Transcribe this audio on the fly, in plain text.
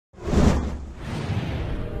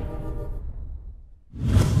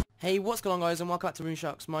Hey, what's going on, guys, and welcome back to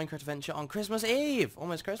RuneShark's Minecraft adventure on Christmas Eve!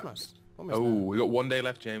 Almost Christmas. Almost Oh, there. we got one day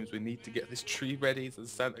left, James. We need to get this tree ready so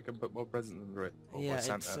Santa can put more presents under it. Or Yeah,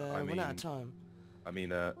 Santa, it's run out of time.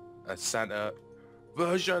 a Santa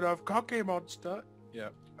version of Cookie Monster. Yeah,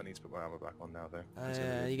 I need to put my armor back on now,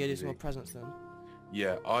 though. You go do some more presents then.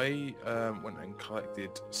 Yeah, I went and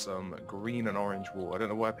collected some green and orange wool. I don't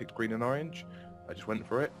know why I picked green and orange. I just went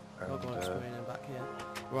for it. Oh god, it's raining back here.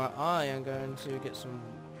 Right, I am going to get some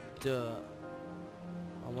dirt.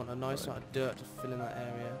 I want a nice amount of dirt to fill in that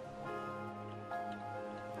area.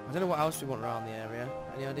 I don't know what else we want around the area.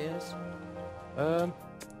 Any ideas? Don't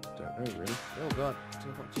know really. Oh god, I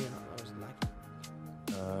was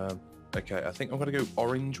lagging. Okay, I think I'm gonna go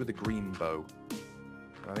orange with a green bow.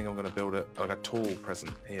 I think I'm gonna build it like a tall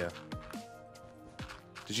present here.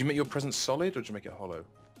 Did you make your present solid or did you make it hollow?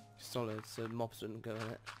 Solid, so mobs wouldn't go in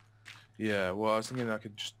it. Yeah, well I was thinking I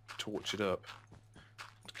could just torch it up.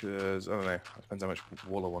 Because, I don't know, it depends how much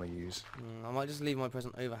wool I want to use. I might just leave my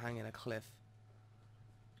present overhanging a cliff.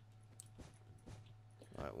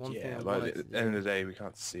 Right, one thing like at the end of the day we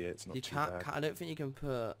can't see it, it's not too bad. I don't think you can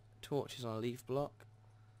put torches on a leaf block.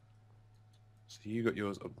 So you got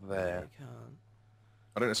yours up there. You can.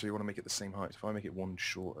 I don't necessarily want to make it the same height. If I make it one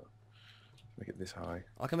shorter, make it this high.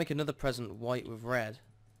 I can make another present white with red.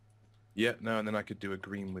 Yeah, no, and then I could do a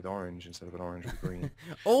green with orange instead of an orange with green.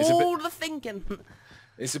 Oh, the thinking!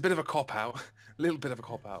 It's a bit of a cop-out. A little bit of a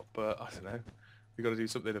cop-out, but I don't know. We got to do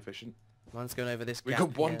something efficient. Mine's going over this We gap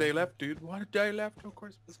got one here. day left, dude. 1 day left till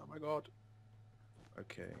Christmas. Oh my god.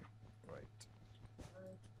 Okay, right.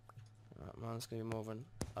 Right, mine's going to be more of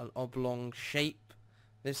an oblong shape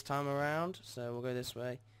this time around, so we'll go this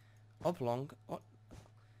way. Oblong? What?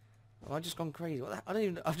 Have I just gone crazy? What the I don't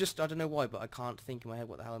even. I don't know why, but I can't think in my head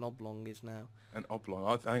what the hell an oblong is now. An oblong.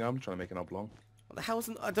 I think I'm trying to make an oblong. What the hell's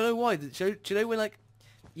I don't know why. Do you know when like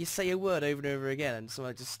you say a word over and over again and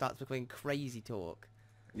someone just starts becoming crazy talk?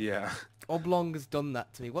 Yeah. Oblong has done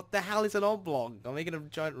that to me. What the hell is an oblong? I'm making a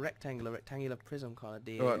giant rectangular prism kind of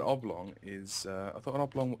deal. Oh, an oblong is. I thought an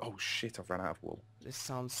oblong. Oh shit! I've ran out of wool. This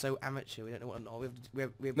sounds so amateur. We don't know what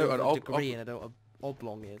we have No, a degree and I don't know what an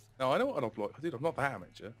oblong is. No, I know what an oblong. Dude, I'm not that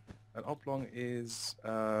amateur. An oblong is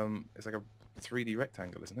it's like a 3D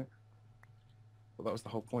rectangle, isn't it? Well, that was the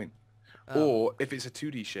whole point. Or if it's a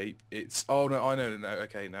 2D shape, it's... Oh, no, I know, no,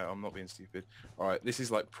 okay, no, I'm not being stupid. Alright, this is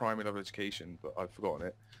like primary level education, but I've forgotten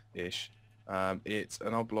it, ish. It's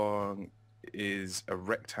an oblong is a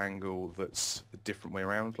rectangle that's a different way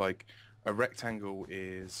around. Like, a rectangle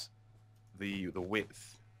is the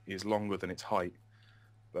width is longer than its height,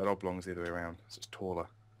 but an oblong is the other way around, so it's taller.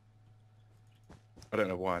 I don't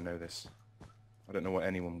know why I know this. I don't know why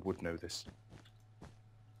anyone would know this.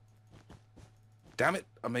 Damn it!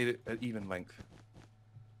 I made it an even length.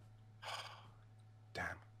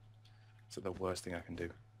 Damn. It's the worst thing I can do.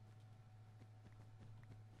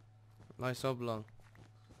 Nice oblong.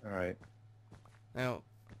 Alright. Now,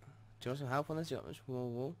 do you want some help on this? You got much more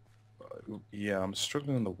wool? Yeah, I'm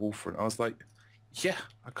struggling on the wool front. I was like, yeah,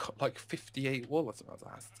 I got like 58 wool. I was like,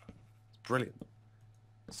 that's brilliant.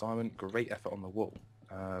 Simon, great effort on the wool.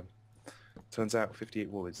 Turns out 58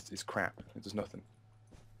 wool is crap. It does nothing.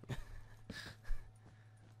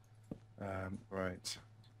 Right.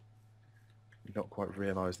 You not quite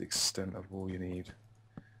realise the extent of wool you need.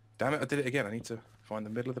 Damn it, I did it again. I need to find the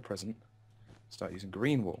middle of the present. Start using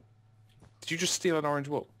green wool. Did you just steal an orange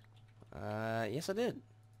wool? Yes I did.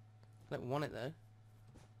 I don't want it though.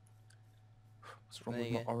 What's wrong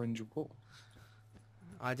with my orange wool?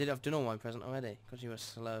 I've done all my present already because you were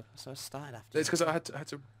slow. So I started after. It's because I had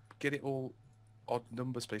to get it all odd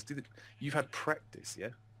numbers placed. You've had practice, yeah?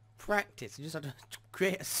 Practice? You just had to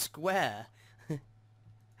create a square.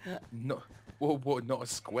 Not not a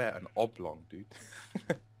square, an oblong, dude.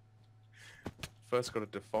 First got to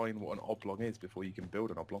define what an oblong is before you can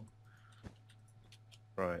build an oblong.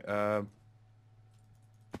 Right,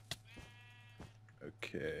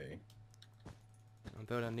 okay. I'm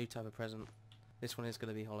building a new type of present. This one is going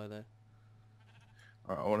to be hollow though.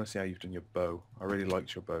 Alright, I want to see how you've done your bow. I really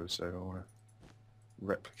liked your bow, so I want to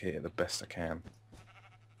replicate it the best I can.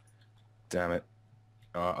 Damn it.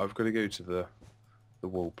 I've got to go to the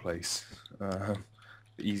wool place. The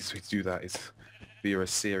easiest way to do that is via a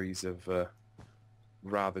series of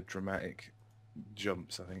rather dramatic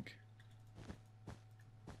jumps, I think.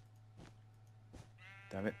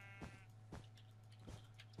 Damn it.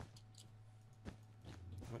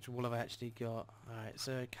 How much wool have I actually got? Alright,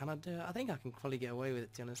 so can I do it? I think I can probably get away with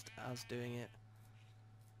it, to be honest, as doing it.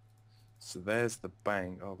 So there's the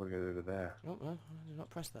bank. Oh, I've got to go over there. Oh, no, I did not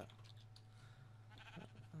press that.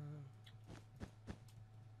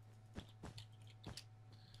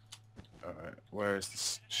 Where is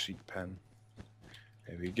this sheet pen?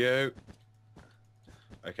 Here we go.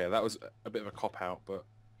 Okay, that was a bit of a cop-out, but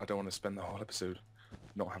I don't want to spend the whole episode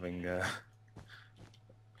not having the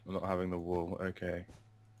wool. Okay.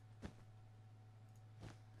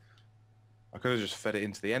 I could have just fed it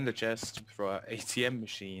into the ender chest for our ATM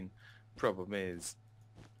machine. Problem is,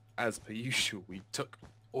 as per usual, we took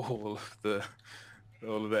all of the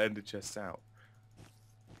ender chests out.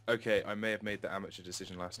 Okay, I may have made the amateur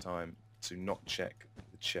decision last time to not check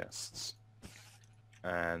the chests.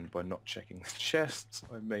 And by not checking the chests,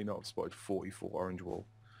 I may not have spotted 44 orange wool.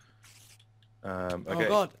 Okay. Oh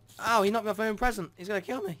god! Ow! He knocked me off my own present. He's gonna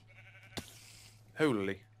kill me.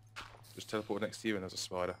 Holy! Just teleported next to you and there's a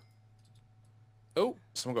spider. Oh,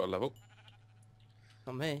 someone got a level.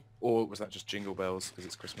 Not me. Or was that just jingle bells because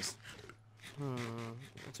it's Christmas? I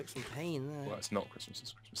took some pain there. Well, it's not Christmas.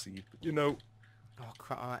 It's Christmas Eve. But you know. Oh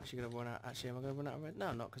crap! I'm actually gonna run out. Actually, am I gonna run out of red?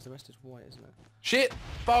 No, not because the rest is white, isn't it? Shit!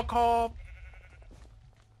 Fuck off!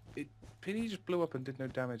 Penny just blew up and did no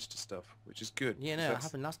damage to stuff, which is good. Yeah, no, it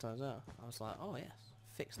happened last time as well. I was like, oh yes,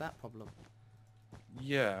 fix that problem.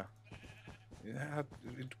 Yeah.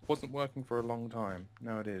 It wasn't working for a long time.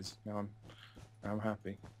 Now it is. Now I'm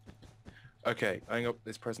happy. Okay, I hang up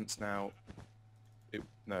this presents now.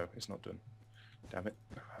 No, it's not done. Damn it.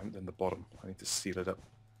 I haven't done the bottom. I need to seal it up.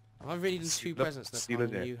 I've really done two presents this time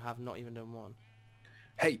and you have not even done one.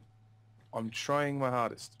 Hey! I'm trying my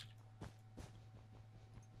hardest.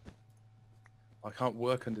 I can't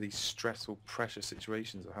work under these stressful, pressure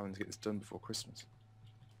situations of having to get this done before Christmas.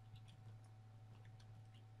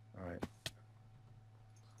 Alright.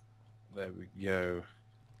 There we go.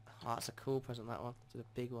 Oh, that's a cool present, that one. It's a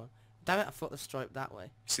big one. Damn it, I thought the stripe that way.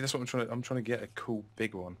 See, that's what I'm trying to get a cool,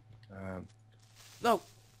 big one. No!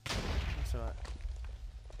 That's alright.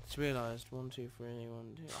 Just realised. 1, 2, 3,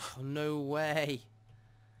 1, 2... Oh, no way!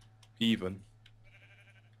 Even.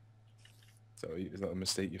 So, is that a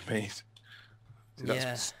mistake you've made? See, that's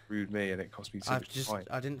what screwed me and it cost me so much time.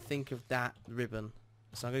 I didn't think of that ribbon.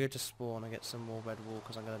 So I'm going to go to spawn and get some more red wool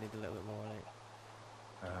because I'm going to need a little bit more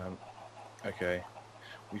on it. Okay.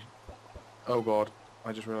 Oh god,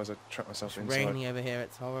 I just realised I trapped myself It's inside. raining over here,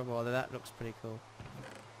 it's horrible, although that looks pretty cool.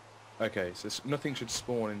 Okay, so nothing should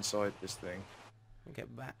spawn inside this thing. I'll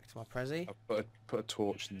get back to my Prezi. I'll put a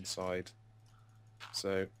torch inside.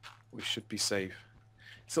 So, we should be safe.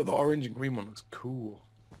 So the orange and green one looks cool.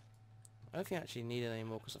 I don't think I actually need it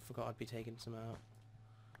anymore because I forgot I'd be taking some out.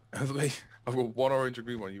 I've got one orange and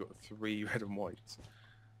green one, you've got 3 red and whites.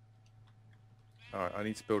 Alright, I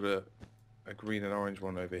need to build a green and orange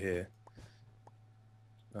one over here.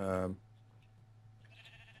 But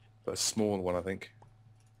a small one, I think.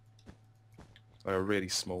 Like a really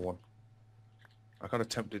small one. I'm kind of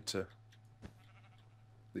tempted to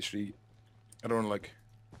literally, I don't want to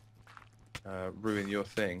like ruin your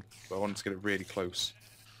thing, but I wanted to get it really close.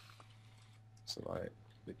 So like,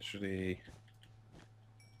 literally,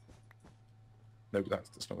 nope,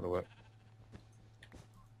 that's not going to work.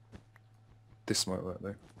 This might work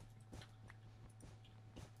though.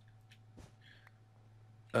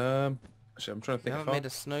 Actually, I'm trying to think. We haven't made a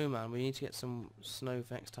snowman. We need to get some snow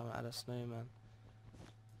for next time I add a snowman.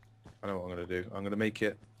 I know what I'm going to do. I'm going to make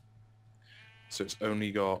it so it's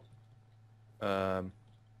only got a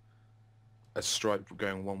stripe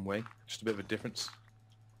going one way. Just a bit of a difference.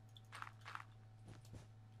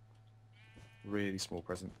 Really small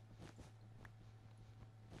present.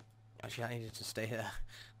 Actually, I needed to stay there.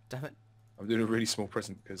 Damn it. I'm doing a really small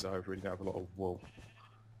present because I really don't have a lot of wool.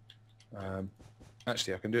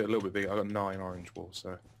 Actually, I can do it a little bit bigger. I've got 9 orange wool,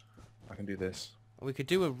 so I can do this. We could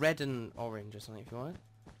do a red and orange or something if you want.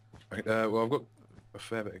 Okay, well, I've got a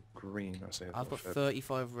fair bit of green, I say. I've got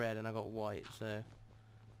 35 red and I got white, so...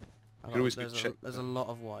 There's a lot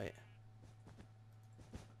of white.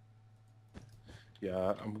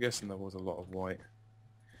 Yeah, I'm guessing there was a lot of white.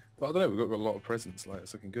 But I don't know, we've got a lot of presents, like,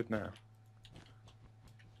 it's looking good now.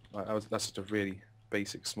 Like, that's just a really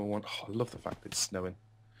basic small one. Oh, I love the fact that it's snowing.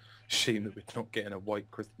 Shame that we're not getting a white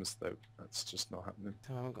Christmas, though. That's just not happening.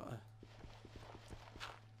 I haven't got a...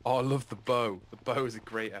 Oh, I love the bow. The bow is a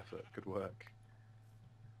great effort. Good work.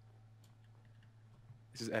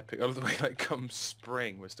 This is epic. I love the way, like, come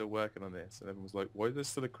spring, we're still working on this. And everyone's like, why is there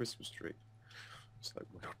still a Christmas tree? It's like,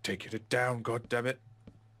 we're not taking it down, god damn it.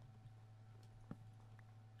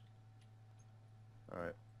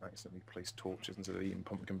 Alright, I accidentally placed torches instead of eating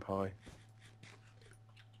pumpkin pie.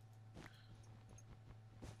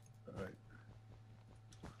 Alright.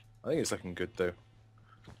 I think it's looking good, though.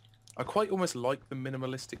 I quite almost like the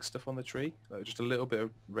minimalistic stuff on the tree. Like just a little bit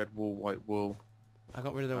of red wool, white wool, I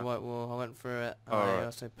got rid of the white wall. I went through it. And Oh, I right.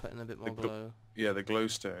 also put in a bit more glow. Yeah, the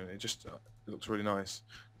glowstone. It just it looks really nice.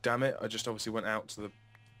 Damn it! I just obviously went out to the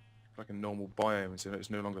like a normal biome, and so it's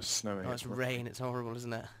no longer snowing. Oh, it's rain. It's horrible,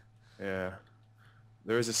 isn't it? Yeah.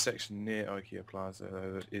 There is a section near IKEA Plaza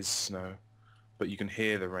though that is snow, but you can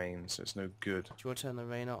hear the rain, so it's no good. Do you want to turn the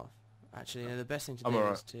rain off? Actually, the best thing to I'm do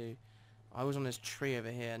alright. is to... I was on this tree over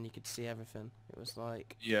here and you could see everything. It was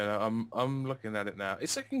like... Yeah, no, I'm looking at it now.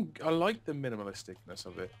 It's like I like the minimalisticness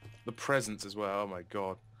of it. The presents as well. Oh my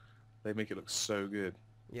god, they make it look so good.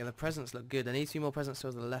 Yeah, the presents look good. There needs to be more presents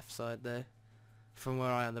towards the left side though. From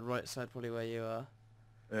where I am, the right side probably where you are.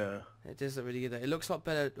 Yeah. It does look really good though. It looks a lot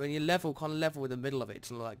better when you level, kind of level with the middle of it. It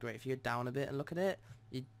doesn't look like great. If you go down a bit and look at it,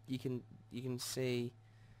 you can see.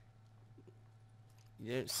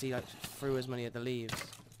 You don't see like through as many of the leaves.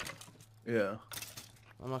 Yeah.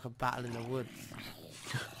 I'm like a battle in the woods.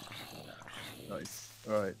 Nice.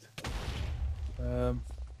 Right.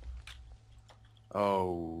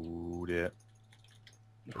 Oh dear.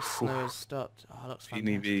 The snow has stopped. Oh, it looks Beanie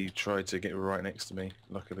fantastic. V tried to get right next to me.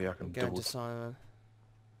 Luckily, I can Going double. to Simon.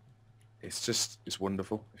 It's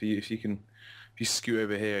wonderful. If you scoot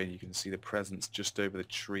over here and you can see the presents just over the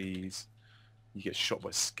trees. You get shot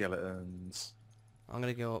by skeletons. I'm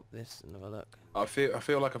gonna go up this and have a look. I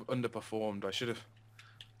feel like I've underperformed. I should have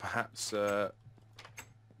perhaps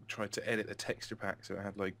tried to edit the texture pack so it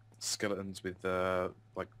had like skeletons with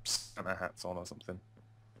like Santa hats on or something.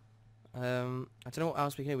 I don't know what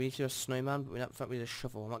else we can do. We need to do a snowman, but we don't need a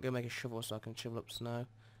shovel. I'm not gonna make a shovel so I can shovel up snow.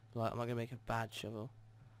 Like I'm not gonna make a bad shovel.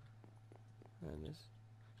 There it is.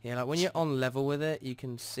 Yeah, like when you're on level with it, you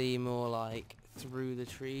can see more like through the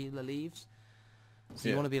tree, the leaves. So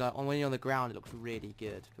you want to be like, when you're on the ground, it looks really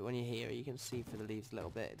good. But when you're here, you can see through the leaves a little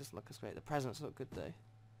bit. It doesn't look as great. The presents look good though.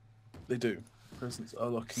 They do. Presents are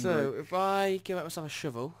looking So if I give myself a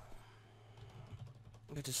shovel,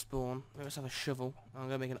 go to spawn, make myself a shovel. I'm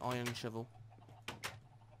gonna make an iron shovel. Do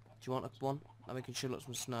you want one? And we can shovel up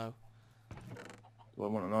some snow. Do I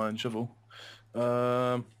want an iron shovel?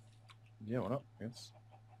 Yeah, why not? Yes.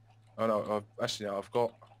 Oh no, I've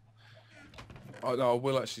got. Oh, no, I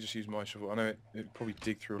will actually just use my shovel. I know it'd probably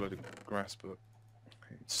dig through a load of grass, but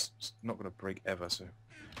it's not going to break ever, so...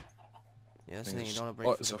 Yeah, that's the thing, you don't want to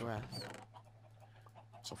break through the grass.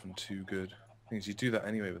 It's often too good. Thing is, you do that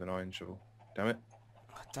anyway with an iron shovel. Damn it.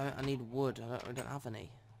 I need wood. I don't have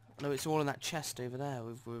any. No, it's all in that chest over there.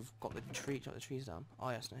 We've got the got the trees down. Oh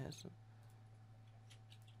yes, no, here's some.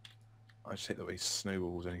 I just hate the way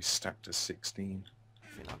snowballs only stacked to 16.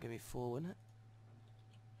 I think that'll give me 4, wouldn't it?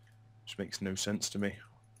 Which makes no sense to me.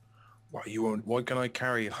 Why can I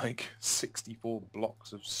carry like 64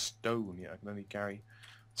 blocks of stone yet I can only carry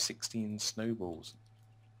 16 snowballs?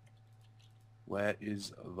 Where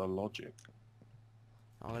is the logic?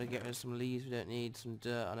 I'm gonna get rid of some leaves we don't need, some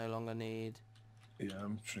dirt I no longer need. Yeah,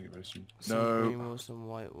 I'm trying to get rid of Some green wool, some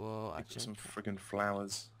white wool. Actually, some friggin'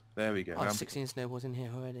 flowers. There we go. Oh, 16 snowballs in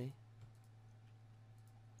here already.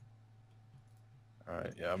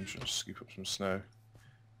 Alright, yeah, I'm just gonna scoop up some snow.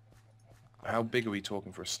 How big are we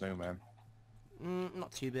talking for a snowman?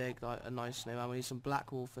 Not too big, like a nice snowman. We need some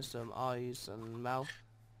black wool for some eyes and mouth.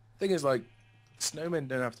 Thing is, like, snowmen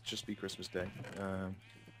don't have to just be Christmas Day.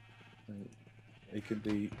 It could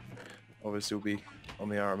be, obviously we'll be on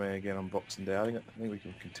the RMA again on Boxing Day. I think we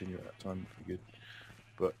can continue at that time, it'd be good.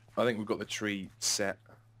 But I think we've got the tree set.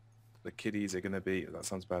 The kiddies are going to be, that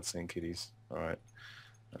sounds bad saying kiddies, alright.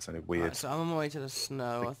 That sounded weird. Right, so I'm on my way to the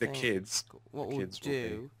snow. I think kids. What the we'll kids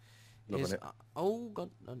do is... it. oh god,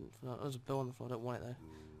 there's a bill on the floor, I don't want it though.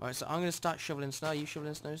 Alright, so I'm going to start shoveling snow. You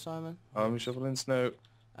shoveling snow, Simon? I'm shoveling snow.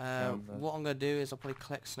 What I'm going to do is I'll probably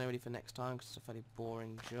collect snow ready for next time because it's a fairly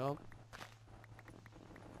boring job.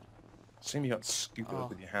 Seem you got to scoop it up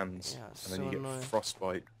with your hands, yeah, and it's then so you get annoying.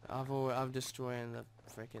 frostbite. I'm destroying the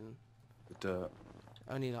freaking... The dirt.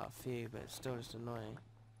 Only like a few, but it's still just annoying.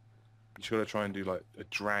 You just got to try and do like a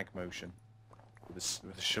drag motion with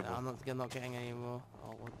a shovel. Yeah, I'm not getting any more.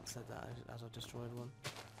 Oh, I said that as I destroyed one.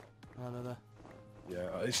 Another. Yeah,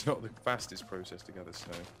 it's not the fastest process to gather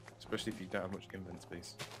snow, especially if you don't have much invent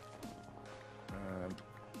space.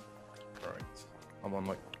 Right, I'm on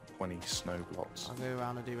like 20 snow blocks. I'll go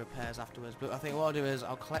around and do repairs afterwards, but I think what I'll do is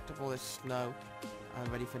I'll collect up all this snow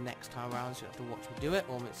and ready for next time around, so you have to watch me do it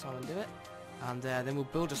or make Simon do it, and then we'll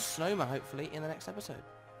build a snowman hopefully in the next episode.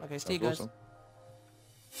 Okay, see you guys. Awesome.